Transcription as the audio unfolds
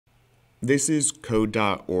This is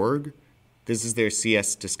code.org. This is their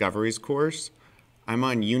CS Discoveries course. I'm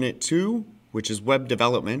on Unit 2, which is Web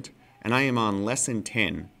Development, and I am on Lesson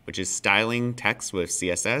 10, which is Styling Text with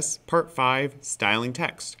CSS, Part 5, Styling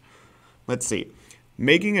Text. Let's see.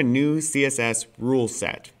 Making a new CSS rule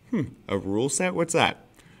set. A rule set? What's that?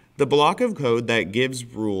 The block of code that gives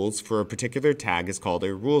rules for a particular tag is called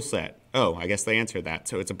a rule set. Oh, I guess they answered that.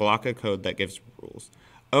 So it's a block of code that gives rules.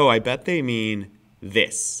 Oh, I bet they mean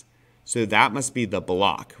this. So that must be the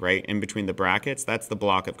block, right? In between the brackets, that's the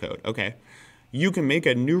block of code. Okay. You can make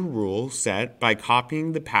a new rule set by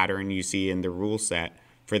copying the pattern you see in the rule set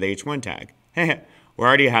for the H1 tag. We're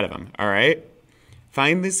already ahead of them, all right?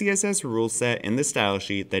 Find the CSS rule set in the style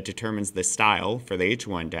sheet that determines the style for the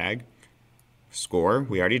H1 tag. Score,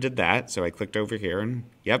 we already did that, so I clicked over here and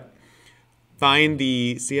yep. Find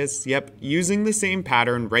the using the same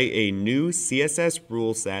pattern, write a new CSS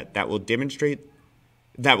rule set that will determine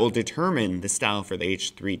the style for the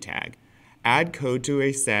H3 tag. Add code to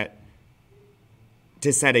a set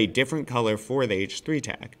to set a different color for the H3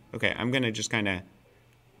 tag. Okay, I'm gonna just kind of,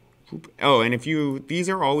 oh, and these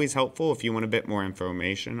are always helpful if you want a bit more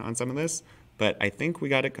information on some of this, but I think we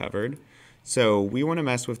got it covered. So we want to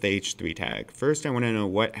mess with the H3 tag. First, I want to know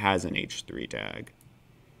what has an H3 tag.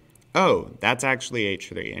 Oh, that's actually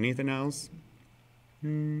H3. Anything else?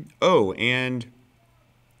 Oh, and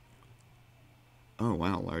oh,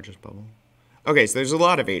 wow, largest bubble. Okay, so there's a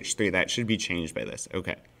lot of H3 that should be changed by this.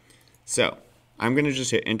 Okay, so I'm going to just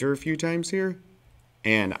hit enter a few times here,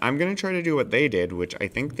 and I'm going to try to do what they did, which I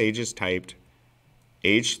think they just typed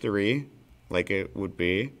H3 like it would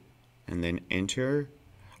be, and then enter.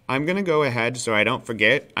 I'm going to go ahead so I don't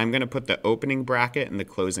forget. I'm going to put the opening bracket and the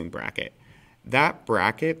closing bracket. That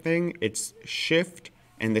bracket thing, it's shift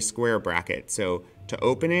and the square bracket. So to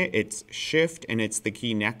open it, it's shift and it's the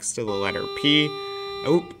key next to the letter P.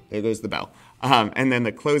 Oh, there goes the bell. And then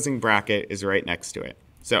the closing bracket is right next to it.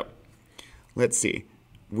 So let's see.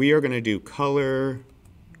 We are going to do color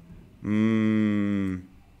blue.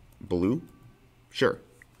 Sure.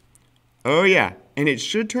 Oh yeah, and it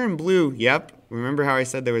should turn blue. Yep. Remember how I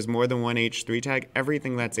said there was more than one H3 tag?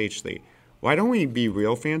 Everything that's H3. Why don't we be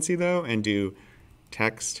real fancy though and do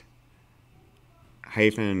text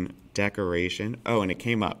hyphen decoration? Oh, and it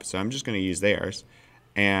came up, so I'm just going to use theirs.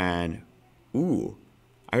 And ooh,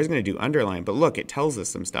 I was going to do underline, but look, it tells us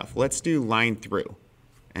some stuff. Let's do line through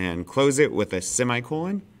and close it with a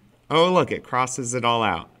semicolon. Oh, look, it crosses it all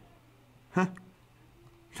out. Huh,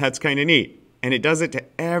 that's kind of neat. And it does it to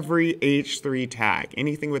every H3 tag.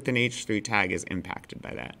 Anything with an H3 tag is impacted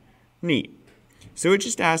by that. Neat. So it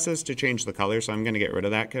just asks us to change the color, so I'm going to get rid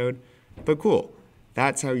of that code. But cool.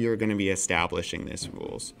 That's how you're going to be establishing this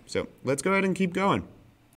rules. So let's go ahead and keep going.